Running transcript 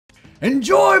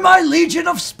Enjoy my legion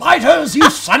of spiders, you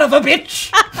son of a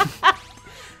bitch!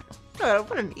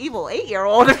 What an evil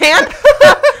 8-year-old, man.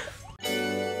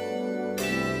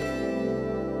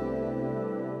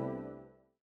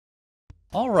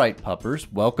 Alright,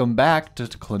 puppers, welcome back to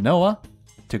Klonoa.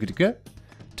 To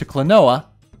Klonoa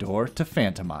Door to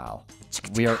Phantomile.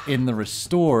 We are in the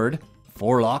restored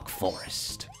Forlock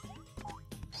Forest.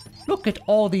 Look at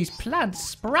all these plants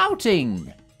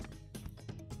sprouting!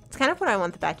 It's kind of what I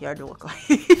want the backyard to look like.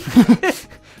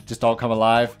 Just all come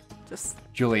alive. Just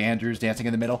Julie Andrews dancing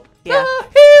in the middle. Yeah. The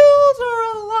hills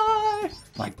are alive!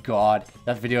 My god,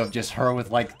 that video of just her with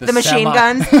like the machine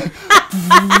guns.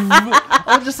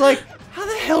 I'm just like, how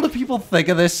the hell do people think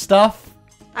of this stuff?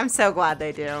 I'm so glad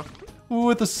they do.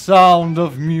 With the sound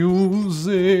of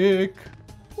music.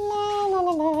 La, la,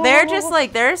 la, la. They're just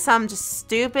like, there are some just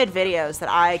stupid videos that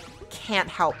I can't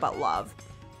help but love.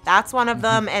 That's one of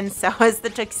them, and so is the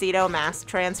tuxedo mask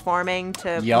transforming to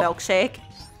milkshake.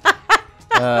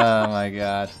 Oh my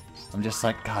god. I'm just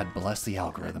like, God bless the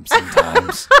algorithm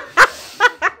sometimes.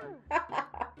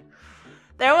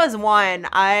 There was one,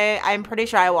 I'm pretty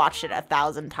sure I watched it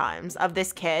 1,000 times, of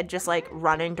this kid just like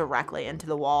running directly into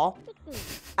the wall.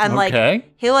 And like,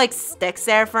 he like sticks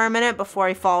there for a minute before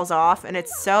he falls off, and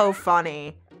it's so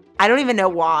funny. I don't even know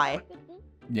why.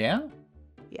 Yeah?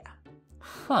 Yeah.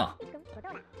 Huh.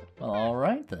 Well,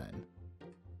 alright then.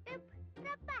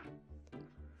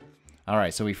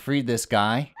 Alright, so we freed this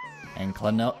guy, and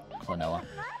Klonoa.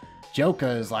 Joka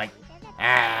is like,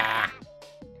 ah!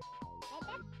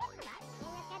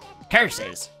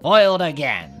 Curses! Foiled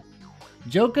again!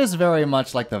 Joka's very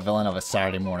much like the villain of a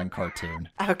Saturday morning cartoon.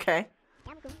 Okay.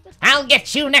 I'll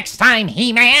get you next time,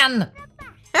 He-Man!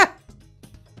 I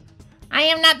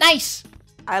am not nice!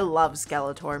 I love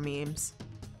Skeletor memes.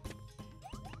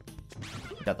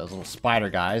 Got those little spider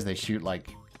guys, they shoot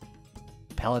like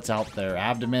pellets out their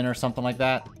abdomen or something like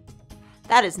that.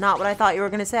 That is not what I thought you were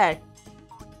gonna say.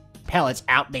 Pellets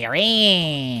out their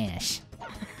ass!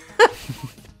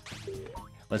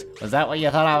 Was that what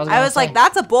you thought I was gonna say? I was like,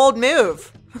 that's a bold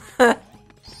move.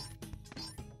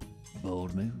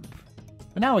 Bold move.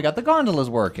 But now we got the gondolas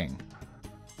working.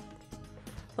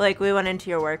 Like, we went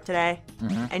into your work today,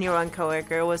 and your one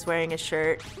coworker was wearing a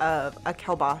shirt of a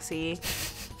kielbasi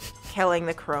killing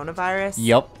the coronavirus.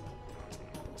 Yep.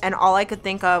 And all I could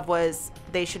think of was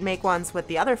they should make ones with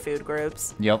the other food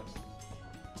groups. Yep.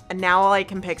 And now all I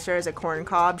can picture is a corn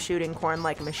cob shooting corn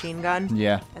like a machine gun.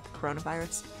 Yeah. At the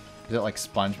coronavirus. Is it like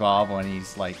SpongeBob when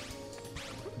he's like,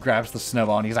 grabs the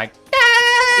snowball and he's like,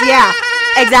 yeah,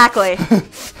 exactly.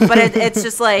 But it's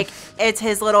just like, it's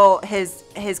his little,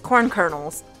 his corn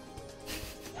kernels.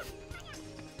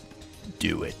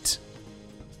 Do it.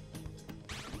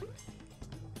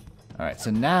 Alright,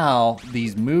 so now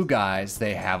these Moo guys,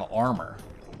 they have armor.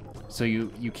 So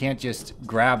you can't just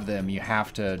grab them, you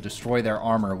have to destroy their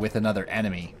armor with another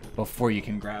enemy before you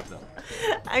can grab them.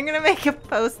 I'm gonna make a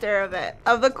poster of it,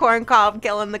 of the corn cob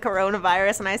killing the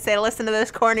coronavirus, and I say, listen to this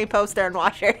corny poster and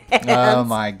wash your hands. Oh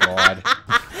my god.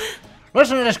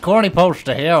 Listen to this corny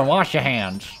poster here and wash your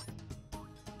hands.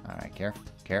 Alright,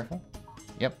 careful.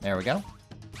 Yep, there we go.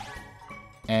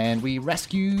 And we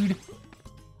rescued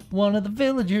one of the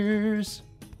villagers.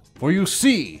 For you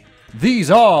see,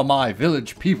 these are my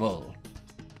village people.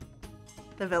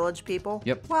 The village people?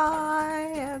 Yep.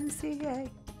 YMCA.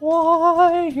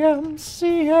 YMCA.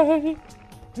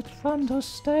 It's fun to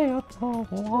stay at the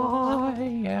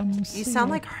YMCA. You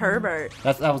sound like Herbert.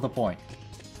 That was the point.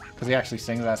 Because he actually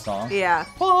sings that song. Yeah.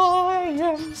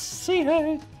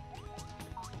 YMCA.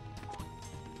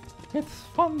 It's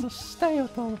fun to stay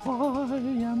at the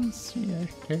YMCA.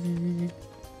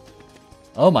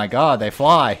 Oh my god, they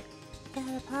fly.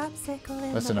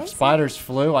 Listen, if spiders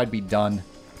flew, I'd be done.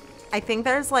 I think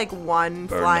there's like one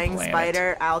Burn flying the planet.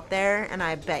 spider out there, and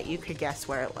I bet you could guess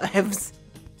where it lives.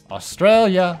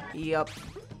 Australia. Yup.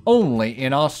 Only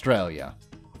in Australia.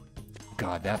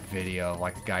 God, that video,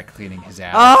 like a guy cleaning his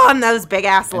ass. Oh, and those big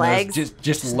ass And legs. those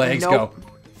just legs nope. go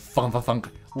thunk, thunk, thunk.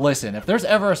 Listen, if there's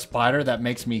ever a spider that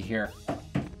makes me hear,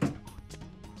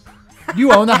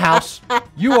 you own the house.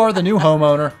 You are the new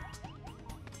homeowner.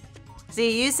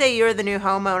 See, you say you're the new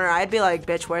homeowner, I'd be like,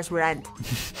 bitch, where's rent?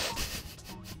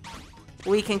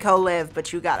 We can co-live,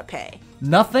 but you gotta pay.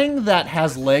 Nothing that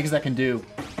has legs that can do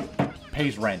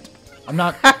pays rent. I'm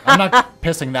not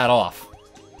pissing that off.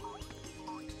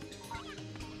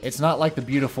 It's not like the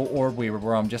beautiful orb weaver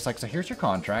where I'm just like, so here's your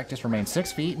contract, just remain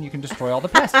 6 feet and you can destroy all the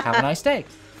pests. Have a nice day.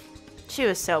 She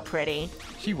was so pretty.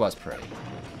 She was pretty.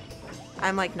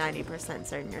 I'm like 90%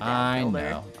 certain your dad killed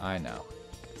her. I know.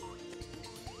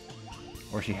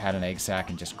 Or she had an egg sac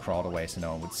and just crawled away so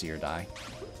no one would see her die.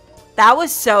 That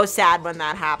was so sad when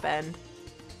that happened.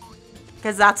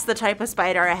 Because that's the type of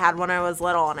spider I had when I was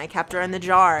little, and I kept her in the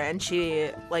jar, and she,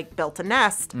 like, built a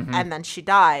nest, and then she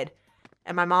died.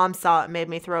 And my mom saw it and made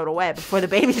me throw it away before the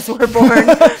babies were born.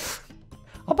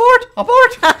 Abort!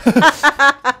 Abort!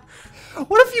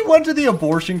 What if you went to the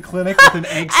abortion clinic with an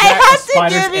egg sack? I have to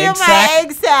give you my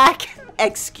egg sack.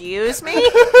 Excuse me?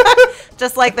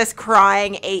 Just like this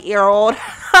crying 8-year-old.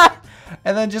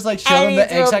 And then just like show them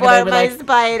the egg sack and they'd be like,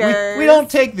 spiders. We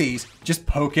don't take these. Just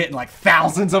poke it and like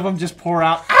thousands of them just pour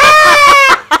out.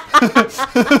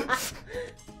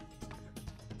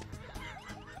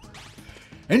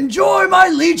 Enjoy my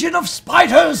legion of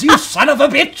spiders, you son of a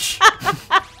bitch!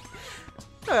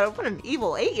 What an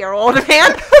evil 8-year-old,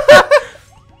 man.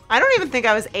 I don't even think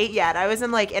I was 8 yet. I was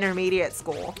in like intermediate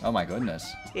school. Oh my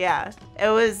goodness. Yeah. It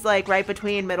was like right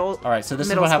between middle Alright, so this is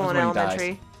middle what school happens and when he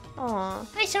elementary. dies. Aw.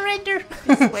 I surrender.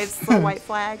 Waves little white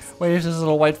flags. Wait, there's this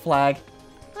little white flag.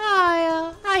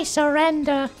 I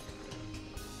surrender.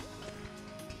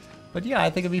 But yeah, I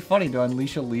think it'd be funny to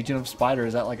unleash a legion of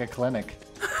spiders at like a clinic.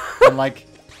 And like,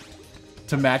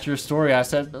 to match your story, I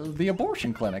said the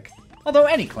abortion clinic. Although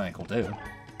any clinic will do.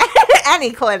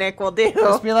 Any clinic will do.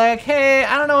 Just be like, hey,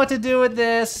 I don't know what to do with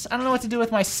this. I don't know what to do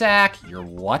with my sack. Your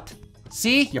what?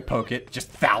 See? You poke it. Just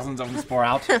thousands of them pour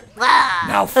out.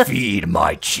 Now feed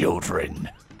my children.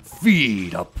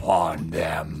 Feed upon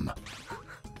them.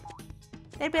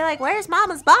 They'd be like, where's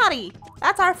Mama's body?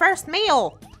 That's our first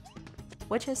meal.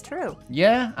 Which is true.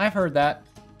 Yeah, I've heard that.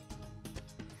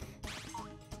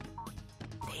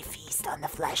 They feast on the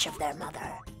flesh of their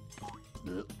mother.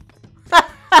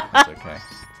 That's okay.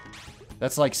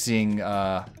 That's like seeing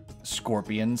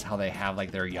scorpions, how they have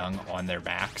like their young on their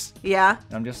backs. Yeah.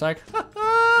 And I'm just like,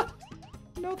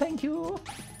 no thank you.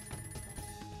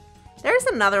 There's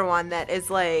another one that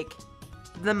is like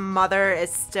the mother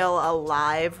is still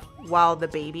alive while the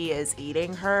baby is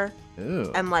eating her.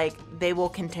 Ooh. And like they will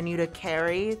continue to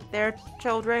carry their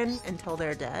children until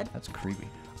they're dead. That's creepy.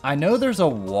 I know there's a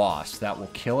wasp that will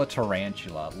kill a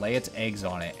tarantula, lay its eggs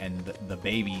on it, and the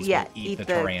babies will eat the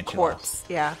tarantula. Corpse.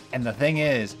 Yeah. And the thing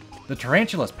is, the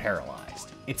tarantula's paralyzed.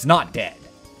 It's not dead.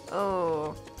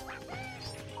 Oh.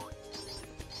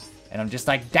 And I'm just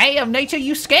like, damn, nature,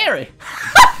 you scary.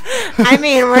 I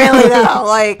mean, really though,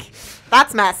 like,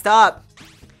 that's messed up.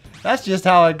 That's just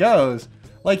how it goes.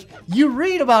 Like, you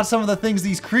read about some of the things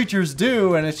these creatures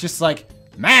do, and it's just like,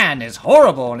 man, it's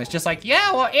horrible. And it's just like,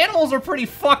 yeah, well, animals are pretty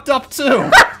fucked up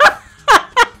too.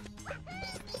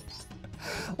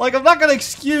 Like, I'm not gonna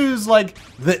excuse, like,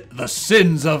 the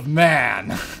sins of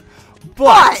man.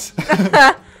 But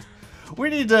we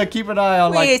need to keep an eye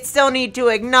on, like... We still need to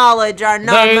acknowledge our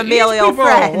non-familial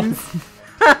friends.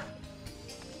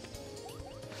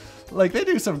 Like, they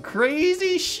do some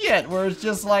crazy shit where it's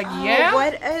just like, yeah?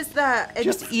 What is that?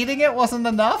 Just eating it wasn't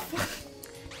enough?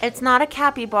 It's not a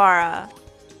capybara.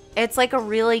 It's like a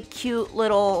really cute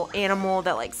little animal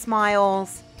that, like,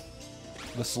 smiles.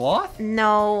 The sloth?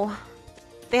 No.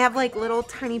 They have, like, little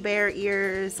tiny bear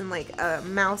ears and, like, a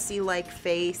mousy-like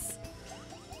face.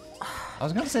 I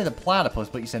was gonna say the platypus,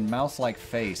 but you said mouse-like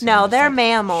face. No, they're like,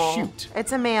 mammal. Shoot.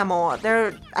 It's a mammal.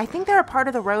 I think they're a part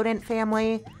of the rodent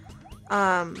family.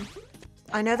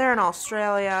 I know they're in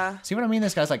Australia. See what I mean?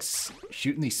 This guy's like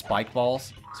shooting these spike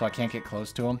balls, so I can't get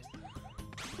close to him.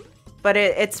 But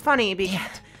it's funny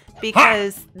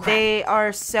because they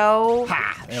are so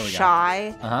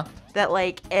shy that,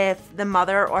 like, if the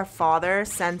mother or father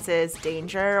senses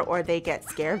danger or they get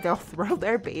scared, they'll throw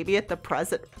their baby at the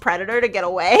predator to get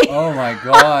away. Oh my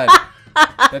god.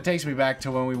 That takes me back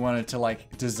to when we wanted to,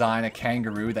 like, design a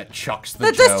kangaroo that chucks the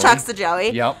joey. Just chucks the joey.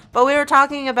 Yep. But we were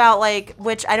talking about, like,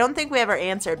 which I don't think we ever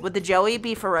answered. Would the joey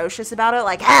be ferocious about it?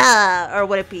 Like, ah! Or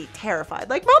would it be terrified?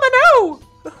 Like, Mama, no!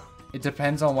 It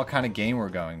depends on what kind of game we're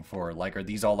going for. Like, are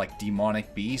these all, like,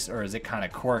 demonic beasts? Or is it kind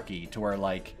of quirky to where,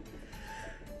 like,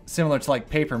 similar to, like,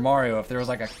 Paper Mario, if there was,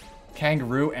 like, a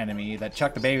kangaroo enemy that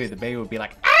chucked the baby would be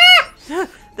like, ah!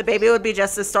 The baby would be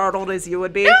just as startled as you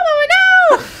would be. No,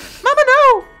 no! Mama,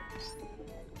 no!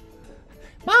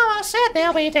 Mama said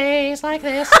there'll be days like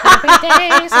this. There'll be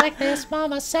days like this,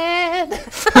 Mama said.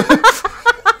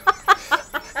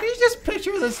 You just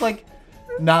picture this, like,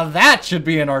 now that should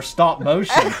be in our stop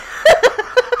motion.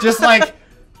 Just like,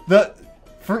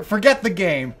 forget the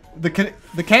game.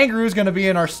 The kangaroo's gonna be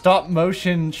in our stop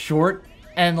motion short,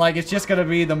 and, like, it's just gonna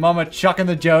be the mama chucking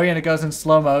the joey, and it goes in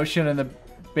slow motion, and the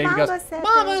baby goes,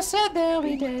 Mama said there'll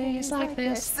be days like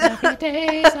this. There'll be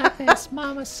days like this,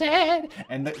 Mama said.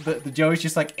 and the joey's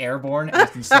just, like, airborne, and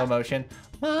it's in slow motion.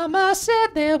 Mama said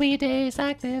there'll be days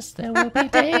like this. There will be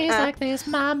days like this,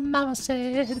 my mama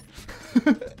said.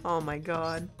 Oh my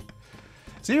god.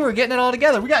 See, we're getting it all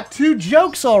together. We got 2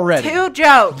 jokes already. 2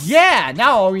 jokes. Yeah,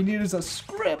 now all we need is a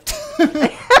script.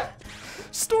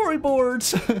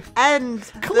 Storyboards. And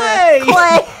clay.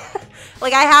 Clay.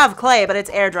 Like, I have clay, but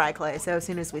it's air dry clay, so as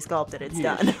soon as we sculpt it, it's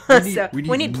done.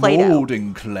 We need Play-Doh.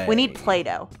 Molding clay. We need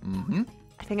Play-Doh. Mm-hmm.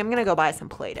 I think I'm going to go buy some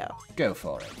Play-Doh. Go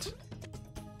for it.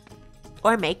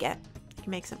 Or make it. You can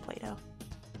make some Play-Doh.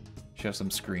 Show some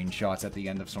screenshots at the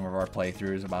end of some of our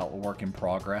playthroughs about work in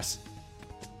progress.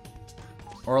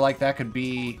 Or like that could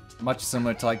be much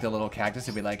similar to like the little cactus.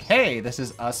 It'd be like, hey, this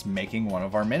is us making one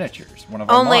of our miniatures, one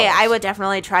of our Only models. I would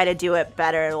definitely try to do it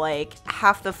better. Like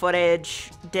half the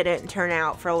footage didn't turn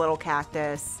out for a little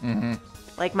cactus. Mm-hmm.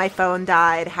 Like my phone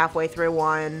died halfway through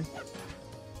one.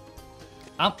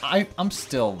 I'm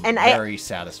still very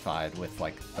satisfied with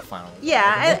like the final.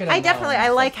 Yeah, I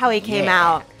like how he came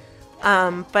out.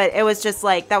 But it was just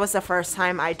like that was the first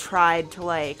time I tried to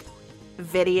like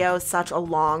video such a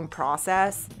long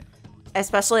process,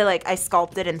 especially like I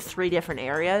sculpted in 3 different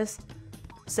areas,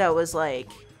 so it was like,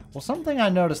 well, something I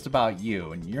noticed about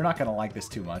you, and you're not gonna like this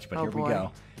too much, but here we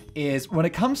go, is when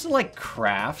it comes to like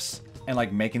crafts and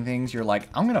like making things, you're like,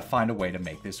 I'm gonna find a way to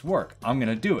make this work, I'm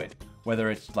gonna do it, whether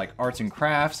it's like arts and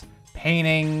crafts,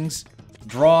 paintings,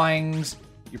 drawings.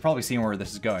 You're probably seeing where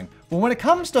this is going, but when it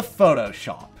comes to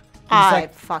Photoshop, I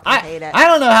fucking hate it. I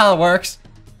don't know how it works.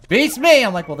 Beats me.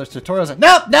 I'm like, well, there's tutorials.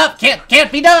 Like, nope, can't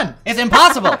be done. It's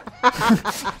impossible.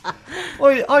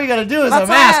 Well, all you gotta do is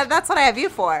ask. That's what I have you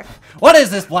for. What is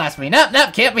this blasphemy? Nope,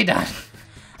 can't be done.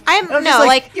 I'm no,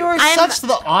 like you are such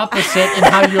the opposite in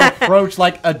how you approach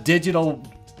like a digital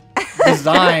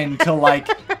design to like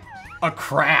a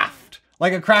craft.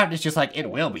 Like a craft is just like, it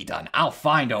will be done. I'll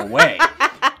find a way.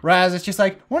 Whereas it's just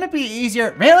like, wouldn't it be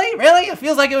easier? Really? It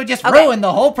feels like it would just ruin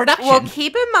the whole production. Well,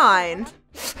 keep in mind,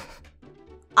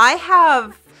 I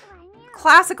have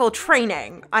classical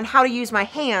training on how to use my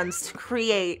hands to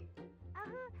create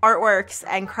artworks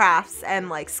and crafts and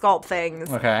like sculpt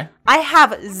things. Okay. I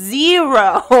have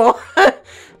 0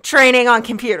 training on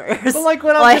computers. But like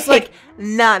when I'm just like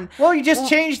none. Well, you just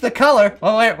changed the color.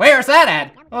 Well, where's that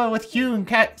at? Oh, with hue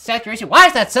and saturation. Why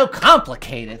is that so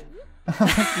complicated?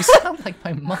 You sound like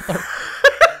my mother.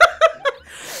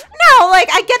 No, like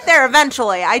I get there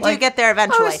eventually. I do get there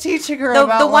eventually. I was teaching her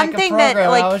about the one thing that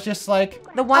like I was just like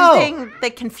the one thing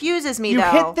that confuses me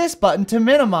though. You hit this button to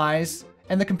minimize,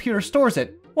 and the computer stores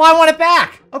it. Well, I want it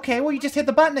back. Okay, well you just hit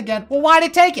the button again. Well, why'd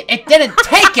it take it? It didn't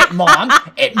take it, Mom.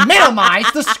 It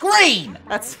minimized the screen.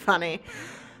 That's funny.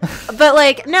 But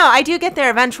like, no, I do get there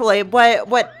eventually. What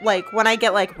like when I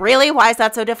get like, really, why is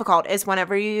that so difficult? Is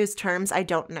whenever you use terms I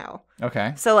don't know.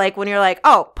 Okay. So like when you're like,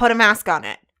 oh, put a mask on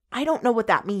it. I don't know what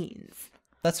that means.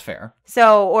 That's fair.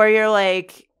 So, or you're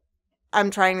like, I'm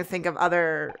trying to think of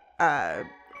other,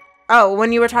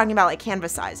 when you were talking about like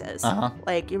canvas sizes,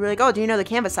 like you were like, oh, do you know the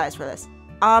canvas size for this?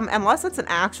 Unless it's an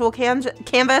actual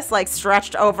canvas, like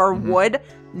stretched over wood,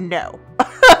 no,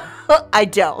 I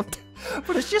don't.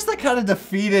 But it's just the kind of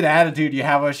defeated attitude you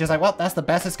have where it's just like, well, that's the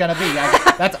best it's going to be.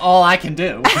 That's all I can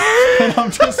do. And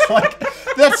I'm just like,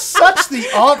 that's such the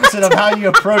opposite of how you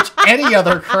approach any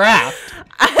other craft.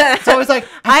 So it's like,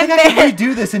 I think I can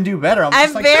redo this and do better.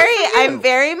 I'm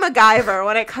very MacGyver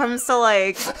when it comes to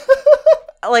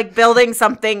like building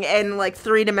something in like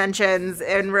 3 dimensions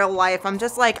in real life. I'm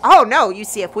just like, oh no, you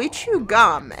see, if we chew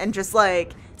gum and just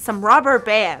like some rubber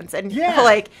bands and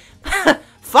like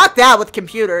fuck that with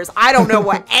computers. I don't know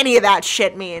what any of that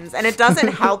shit means. And it doesn't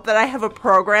help that I have a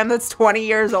program that's 20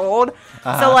 years old.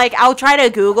 So like I'll try to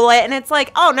Google it and it's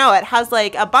like, oh no, it has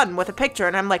like a button with a picture.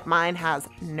 And I'm like, mine has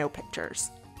no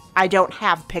pictures. I don't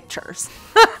have pictures.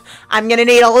 I'm going to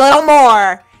need a little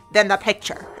more than the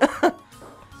picture.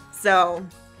 So.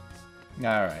 All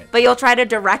right. But you'll try to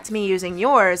direct me using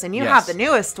yours and you have the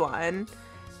newest one.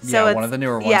 So yeah, one of the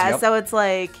newer ones. Yeah, so it's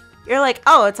like, you're like,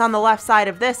 oh, it's on the left side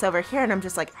of this over here. And I'm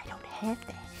just like, I don't have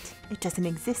that. It doesn't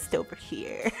exist over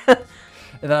here. And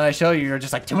then I show you, you're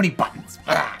just like, too many buttons.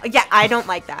 Yeah, I don't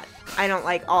like that. I don't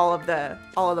like all of the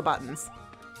buttons.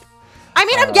 I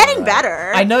mean, I'm getting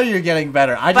better. I know you're getting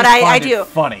better. I find it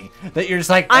funny that you're just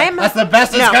like, that's the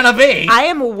best it's gonna be. I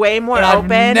am way more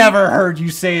open. I've never heard you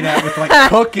say that with like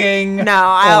cooking. No,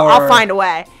 I'll find a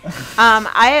way.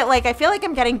 I feel like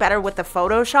I'm getting better with the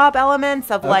Photoshop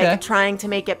elements of like trying to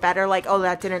make it better. Like, oh,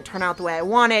 that didn't turn out the way I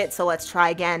want it, so let's try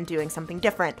again, doing something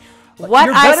different. What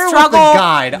you're better I struggle with the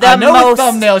guide. I know with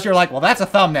thumbnails, you're like, well, that's a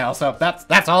thumbnail, so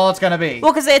that's all it's gonna be.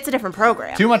 Well, because it's a different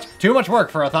program. Too much work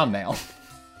for a thumbnail.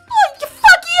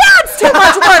 Fuck yeah, it's too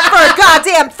much work for a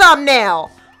goddamn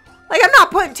thumbnail. Like, I'm not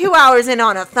putting 2 hours in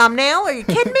on a thumbnail. Are you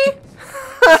kidding me?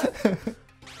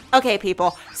 Okay,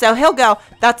 people. So he'll go,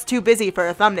 that's too busy for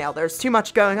a thumbnail. There's too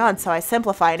much going on, so I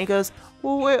simplify. And he goes,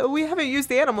 well, we haven't used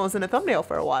the animals in a thumbnail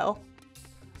for a while.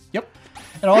 Yep.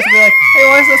 And I'll also be like, hey,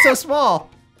 why is that so small?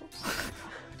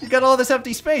 You got all this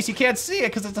empty space. You can't see it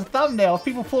because it's a thumbnail. If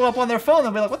people pull it up on their phone,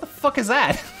 they'll be like, what the fuck is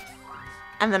that?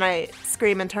 And then I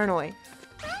scream internally.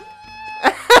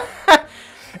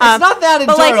 It's not that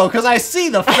internal because I see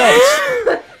the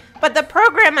face. But the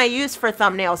program I use for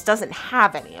thumbnails doesn't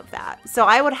have any of that. So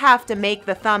I would have to make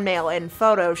the thumbnail in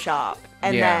Photoshop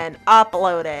and then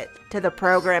upload it to the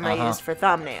program I use for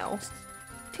thumbnails.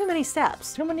 Too many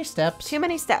steps. Too many steps. Too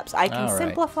many steps. I can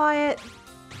simplify it.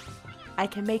 I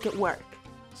can make it work.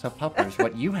 So, Puppers,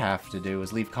 what you have to do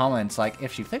is leave comments like,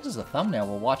 if she fixes the thumbnail,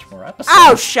 we'll watch more episodes.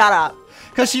 Oh, shut up.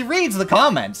 Because she reads the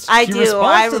comments. I she do.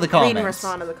 Responds to the comments. Read and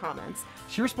respond to the comments.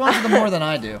 She responds to them more than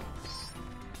I do.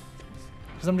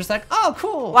 Because I'm just like, oh,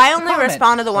 cool. Well, I only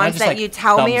respond to the ones that like, you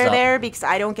tell me are up. there because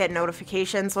I don't get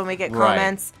notifications when we get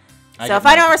comments. Right. So if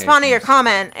I don't respond to your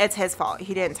comment, it's his fault.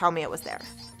 He didn't tell me it was there.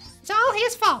 It's all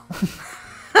his fault.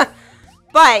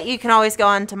 But you can always go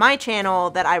onto my channel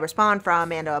that I respond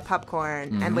from, and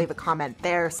Pupcorn, and leave a comment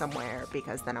there somewhere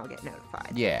because then I'll get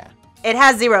notified. Yeah. It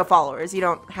has 0 followers. You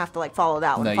don't have to like follow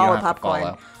that one. No, follow you don't have to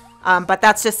Pupcorn. follow. But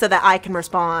that's just so that I can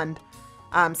respond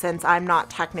since I'm not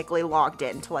technically logged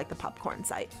into like the Pupcorn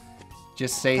site.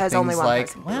 Just say Because things only one like,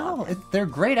 person can well, log in. they're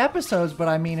great episodes, but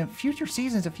I mean, in future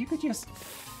seasons, if you could just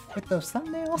hit those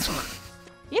thumbnails.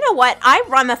 You know what? I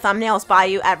run the thumbnails by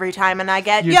you every time, and I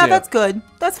get, You yeah, do. that's good.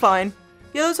 That's fine.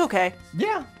 Yeah, that's okay.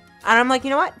 Yeah. And I'm like, you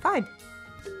know what? Fine.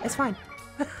 It's fine.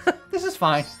 This is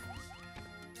fine.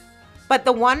 But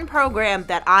the one program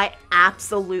that I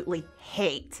absolutely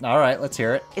hate All right, let's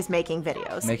hear it. is making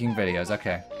videos. Making videos,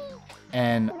 okay.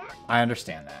 And I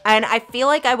understand that. And I feel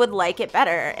like I would like it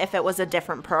better if it was a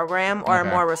different program or Okay.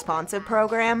 a more responsive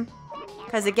program.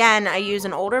 Because again, I use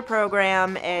an older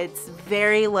program. It's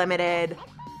very limited.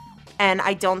 And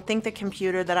I don't think the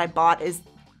computer that I bought is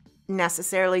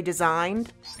necessarily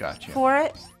designed Gotcha. for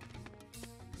it.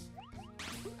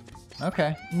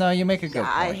 Okay. No, you make a good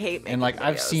point. I hate making And like,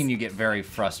 I've videos. seen you get very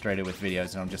frustrated with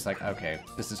videos, and I'm just like, okay,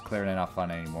 this is clearly not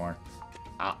fun anymore.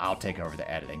 I'll take over the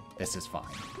editing. This is fine.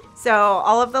 So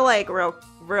all of the like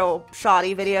real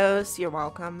shoddy videos, you're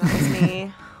welcome. That was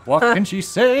me. What can she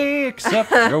say except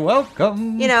you're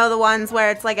welcome? You know, the ones where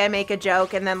it's like I make a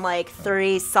joke and then like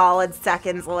 3 solid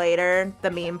seconds later, the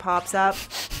meme pops up.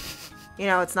 You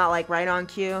know, it's not like right on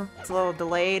cue. It's a little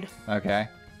delayed. Okay.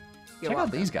 You're Check out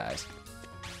welcome. these guys.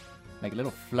 Like little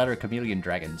flutter chameleon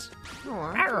dragons.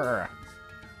 Aw. Arr.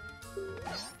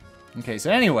 Okay,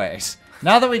 so anyways,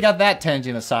 now that we got that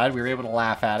tangent aside, we were able to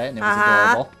laugh at it, and it was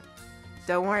adorable.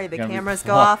 Don't worry, the You're gonna be cameras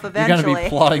go off You're eventually. gonna be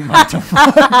plotting my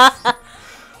demise.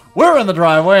 We're in the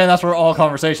driveway, and that's where all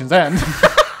conversations end.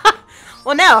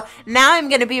 Well, no. Now I'm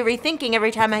going to be rethinking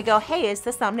every time I go, hey, is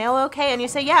this thumbnail okay? And you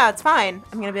say, yeah, it's fine.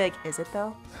 I'm going to be like, is it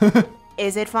though?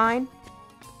 Is it fine?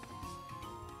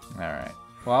 All right.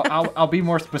 Well, I'll be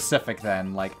more specific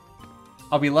then. Like,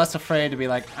 I'll be less afraid to be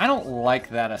like, I don't like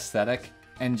that aesthetic,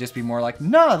 and just be more like,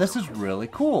 no, this is really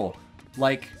cool.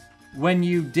 Like, when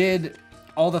you did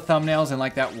all the thumbnails in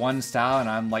like that one style, and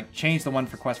I'm like, change the one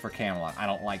for Quest for Camelot. I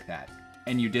don't like that.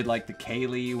 And you did like the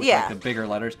Kaylee with like the bigger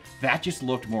letters. That just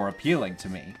looked more appealing to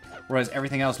me. Whereas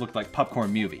everything else looked like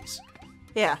popcorn movies.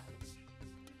 Yeah.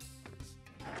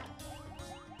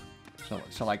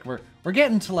 So like we're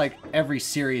getting to like every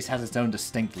series has its own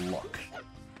distinct look.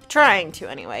 Trying to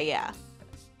anyway, yeah.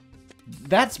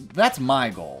 That's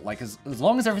my goal. Like as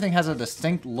long as everything has a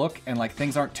distinct look and like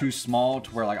things aren't too small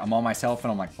to where like I'm on my cell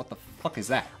phone, I'm like, what the fuck is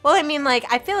that? Well, I mean,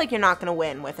 like, I feel like you're not going to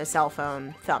win with a cell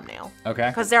phone thumbnail. Okay.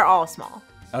 Because they're all small.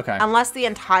 Okay. Unless the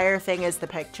entire thing is the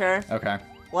picture. Okay.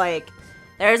 Like,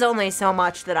 there's only so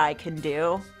much that I can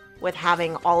do with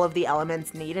having all of the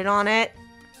elements needed on it.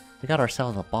 We got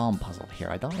ourselves a bomb puzzle here.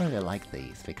 I don't really like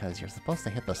these because you're supposed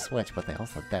to hit the switch, but they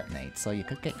also detonate, so you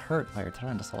could get hurt while you're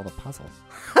trying to solve the puzzle.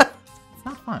 It's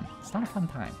not fun. It's not a fun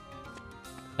time.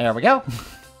 There we go.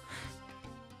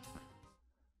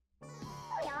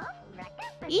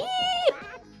 Eep!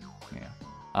 Yeah.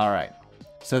 All right.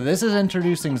 So this is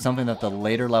introducing something that the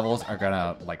later levels are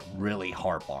gonna like really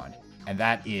harp on, and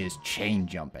that is chain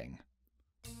jumping.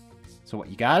 So what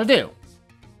you gotta do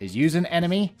is use an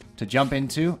enemy to jump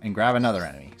into and grab another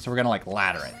enemy. So we're gonna like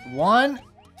ladder it. One,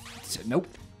 nope.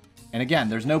 And again,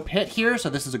 there's no pit here, so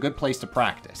this is a good place to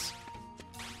practice.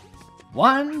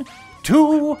 1,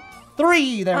 2,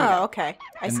 3. There we go. Oh, okay.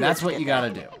 I And see that's what you gotta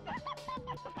do.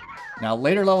 Now,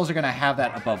 later levels are gonna have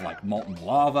that above like molten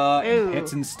lava and Ooh.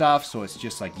 pits and stuff, so it's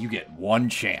just like you get one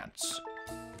chance.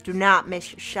 Do not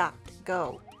miss your shot.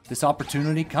 Go. This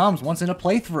opportunity comes once in a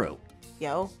playthrough.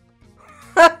 Yo.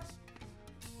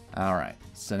 Alright,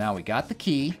 so now we got the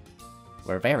key.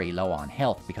 We're very low on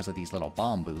health because of these little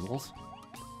bomb boozles.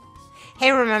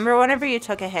 Hey, remember whenever you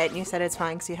took a hit and you said it's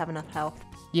fine because you have enough health?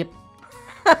 Yep.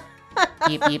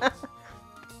 Yep.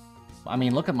 I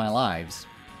mean, look at my lives.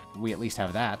 We at least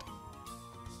have that.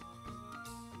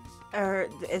 Or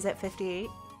is it 58?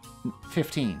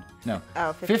 15. No.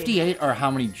 Oh, 15. 58 are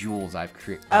how many jewels I've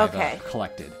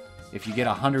collected. If you get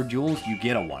 100 jewels, you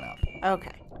get a 1-up.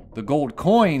 Okay. The gold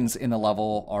coins in the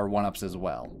level are 1-ups as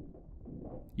well.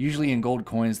 Usually in gold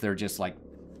coins, they're just like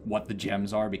what the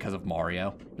gems are because of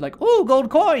Mario. You're like, ooh, gold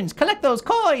coins! Collect those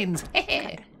coins!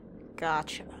 Okay.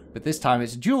 Gotcha. But this time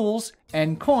it's jewels,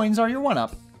 and coins are your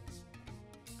 1-up.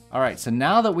 Alright, so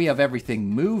now that we have everything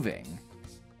moving...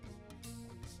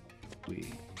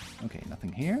 Okay,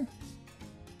 nothing here.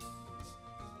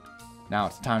 Now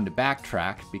it's time to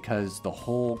backtrack because the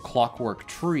whole clockwork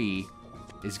tree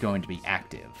is going to be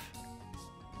active.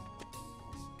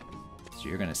 So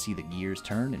you're going to see the gears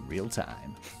turn in real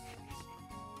time.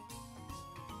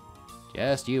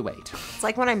 Just you wait. It's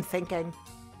like when I'm thinking.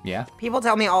 Yeah? People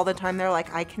tell me all the time, they're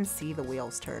like, I can see the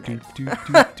wheels turning. I'm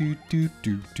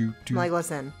like,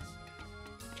 listen,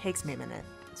 it takes me a minute.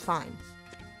 It's fine.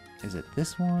 Is it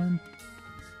this one?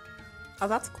 Oh,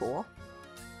 that's cool.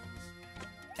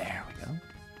 There we go.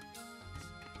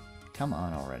 Come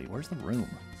on already. Where's the room?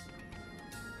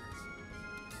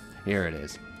 Here it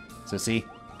is. So see?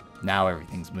 Now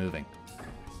everything's moving.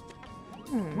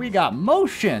 We got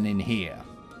motion in here.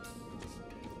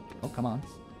 Oh, come on.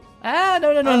 Ah,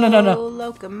 no. Oh,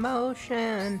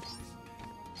 locomotion.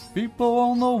 People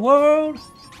on the world,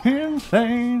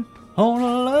 insane, on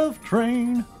a love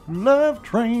train.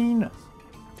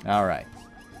 All right.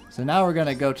 So now we're going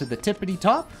to go to the tippity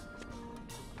top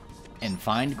and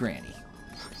find Granny.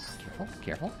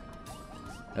 Careful.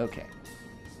 Okay.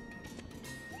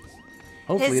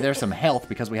 Hopefully there's some health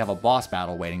because we have a boss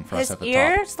battle waiting for us at the top.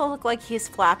 His ears look like he's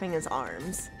flapping his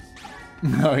arms.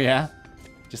 Oh, yeah?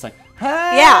 Just like,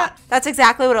 ah! Yeah, that's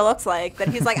exactly what it looks like. That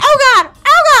he's like, oh God!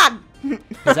 Oh God!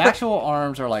 His actual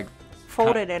arms are like...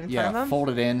 folded in front of him?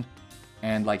 Folded in.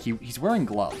 And like he's wearing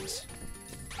gloves.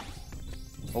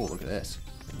 Oh, look at this.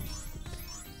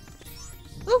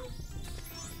 Ooh.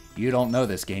 You don't know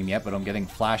this game yet, but I'm getting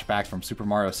flashbacks from Super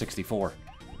Mario 64.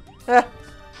 I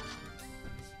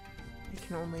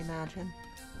can only imagine.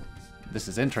 This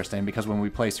is interesting because when we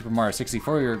play Super Mario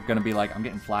 64, you're going to be like, I'm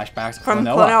getting flashbacks from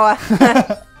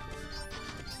Klonoa.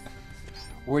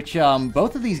 Which,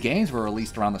 both of these games were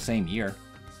released around the same year.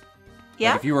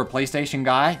 Yeah. Like if you were a PlayStation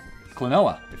guy,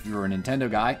 Klonoa. If you were a Nintendo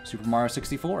guy, Super Mario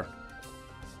 64.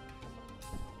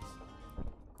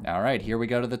 All right, here we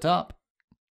go to the top.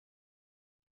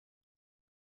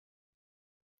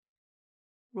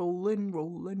 Rolling.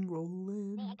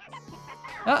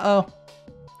 Uh-oh.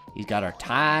 He's got her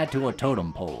tied to a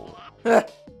totem pole.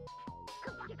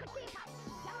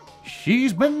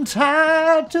 She's been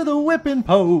tied to the whipping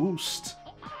post.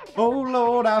 Oh,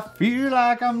 Lord, I feel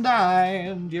like I'm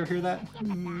dying. Do you ever hear that?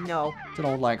 No. It's an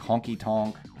old, like,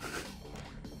 honky-tonk.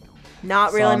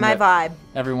 Not really my vibe.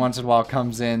 Every once in a while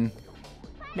comes in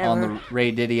on the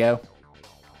Ray Didio.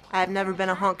 I've never been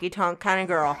a honky-tonk kind of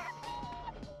girl.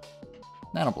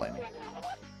 I don't blame you.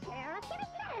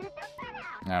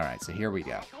 Alright, so here we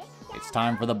go. It's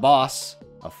time for the boss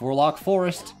of Forlock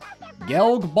Forest,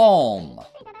 Gelg Balm.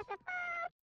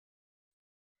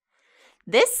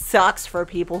 This sucks for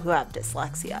people who have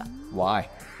dyslexia. Why?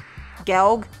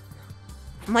 Gelg?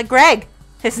 I'm like, Greg.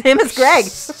 His name is Greg.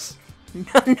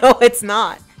 No, it's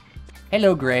not.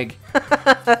 Hello, Greg.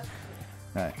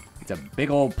 It's a big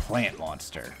old plant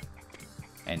monster.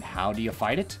 And how do you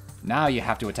fight it? Now you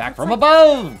have to attack from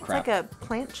above. It's like a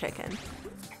plant chicken.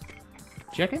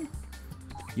 Chicken?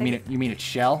 You mean its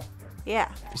shell?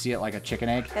 Yeah. You see it like a chicken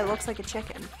egg? It looks like a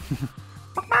chicken.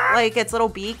 Like its little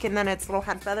beak and then its little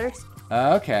head feathers.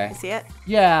 Okay. You see it?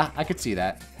 Yeah, I could see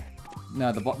that.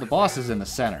 No, the boss is in the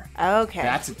center. Okay.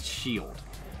 That's its shield.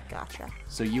 Gotcha.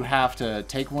 So you have to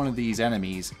take one of these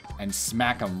enemies and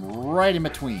smack them right in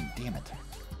between. Damn it.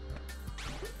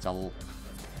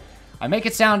 I make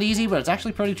it sound easy, but it's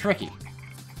actually pretty tricky.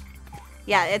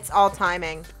 Yeah, it's all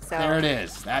timing. So there it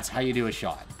is. That's how you do a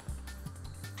shot.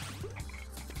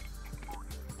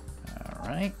 All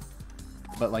right.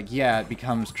 But like, yeah, it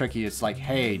becomes tricky. It's like,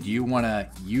 hey, do you want to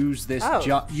use this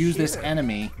this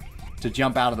enemy to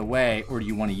jump out of the way, or do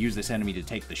you want to use this enemy to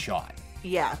take the shot?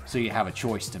 Yeah. So you have a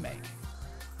choice to make.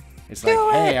 It's like,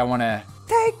 hey, I want to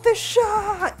take the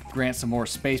shot. Grant some more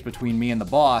space between me and the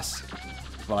boss,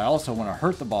 but I also want to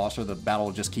hurt the boss, or the battle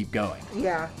will just keep going.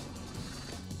 Yeah.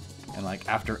 And like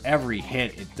after every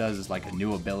hit, it does like a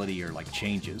new ability or like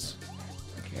changes.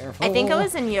 Careful. I think it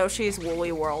was in Yoshi's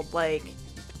Woolly World, like,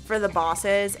 for the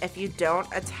bosses, if you don't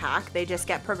attack, they just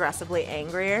get progressively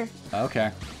angrier.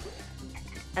 Okay.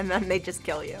 And then they just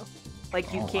kill you.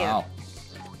 Like, you can't. Wow.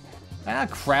 Ah,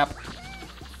 crap.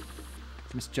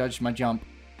 Misjudged my jump.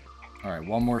 Alright,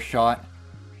 one more shot.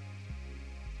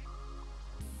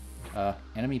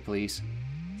 Enemy, please.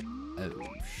 Oh,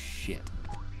 shit.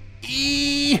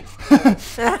 Eee!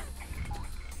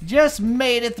 Just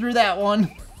made it through that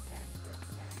one.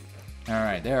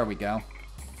 Alright, there we go.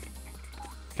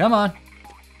 Come on.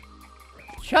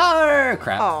 Sure!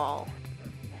 Crap. Oh.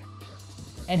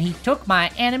 And he took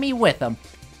my enemy with him.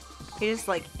 He just,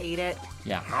 like, ate it.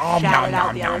 Yeah. Shouted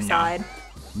out the other side.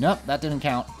 Nope, that didn't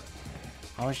count.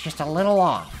 I was just a little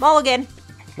off. Mulligan.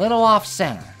 Little off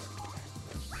center.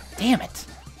 Damn it.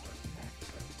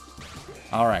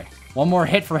 Alright. One more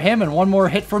hit for him and one more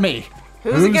hit for me.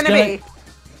 Who's it gonna be?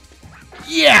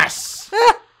 Yes!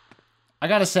 I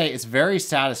gotta say, it's very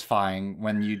satisfying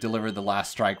when you deliver the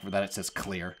last strike that it says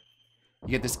clear. You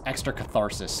get this extra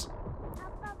catharsis.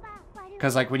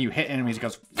 Because, like, when you hit enemies, it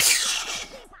goes...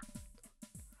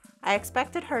 I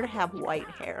expected her to have white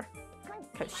hair.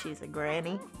 Because she's a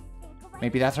granny.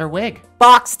 Maybe that's her wig.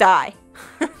 Box dye.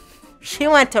 She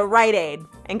went to Rite Aid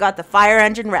and got the fire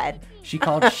engine red. She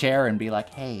called Cher and be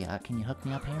like, Hey, can you hook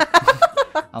me up here?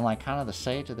 I'm like kind of the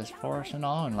sage of this forest and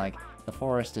all, and like the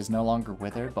forest is no longer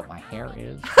withered, but my hair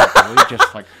is. can we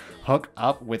just, like, hook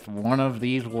up with one of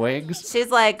these wigs? She's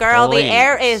like, girl, Please. the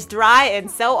air is dry and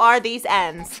so are these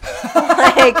ends.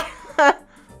 Like,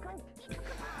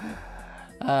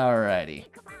 Alrighty.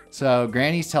 So,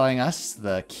 Granny's telling us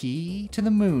the key to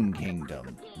the Moon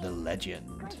Kingdom, the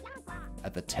legend,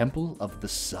 at the Temple of the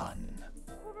Sun.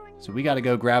 So we gotta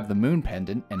go grab the Moon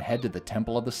Pendant and head to the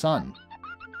Temple of the Sun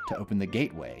to open the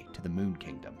gateway to the Moon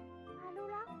Kingdom.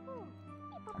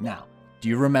 Now, do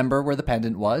you remember where the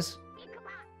pendant was?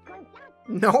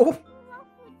 no.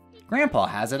 Grandpa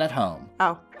has it at home,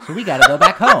 Oh. so we gotta go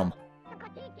back home.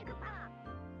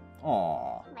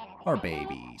 Aw, our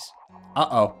babies.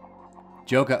 Uh-oh.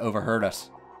 Joka overheard us.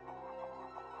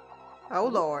 Oh,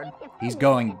 Lord. He's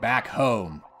going back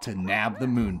home to nab the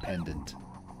Moon Pendant.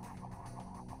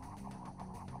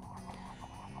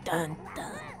 Dun,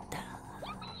 dun, dun.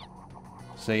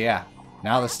 So yeah,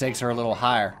 now the stakes are a little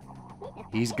higher.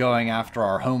 He's going after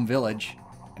our home village,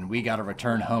 and we gotta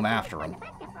return home after him.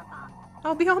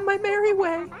 I'll be on my merry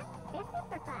way.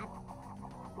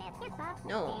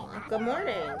 No, good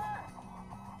morning.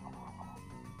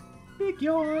 Big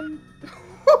yawn.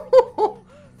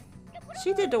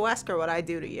 She did to Wesker what I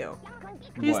do to you.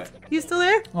 What? You still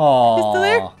there? Aww. You still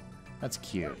there? That's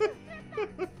cute.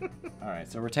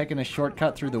 Alright, so we're taking a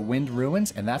shortcut through the Wind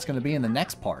Ruins, and that's going to be in the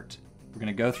next part. We're going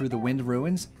to go through the Wind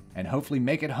Ruins and hopefully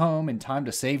make it home in time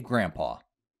to save Grandpa.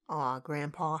 Aw,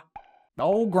 Grandpa.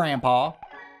 Oh, Grandpa.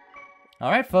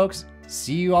 Alright, folks.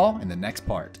 See you all in the next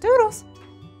part. Doodles.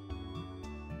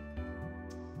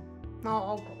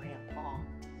 Oh, Grandpa.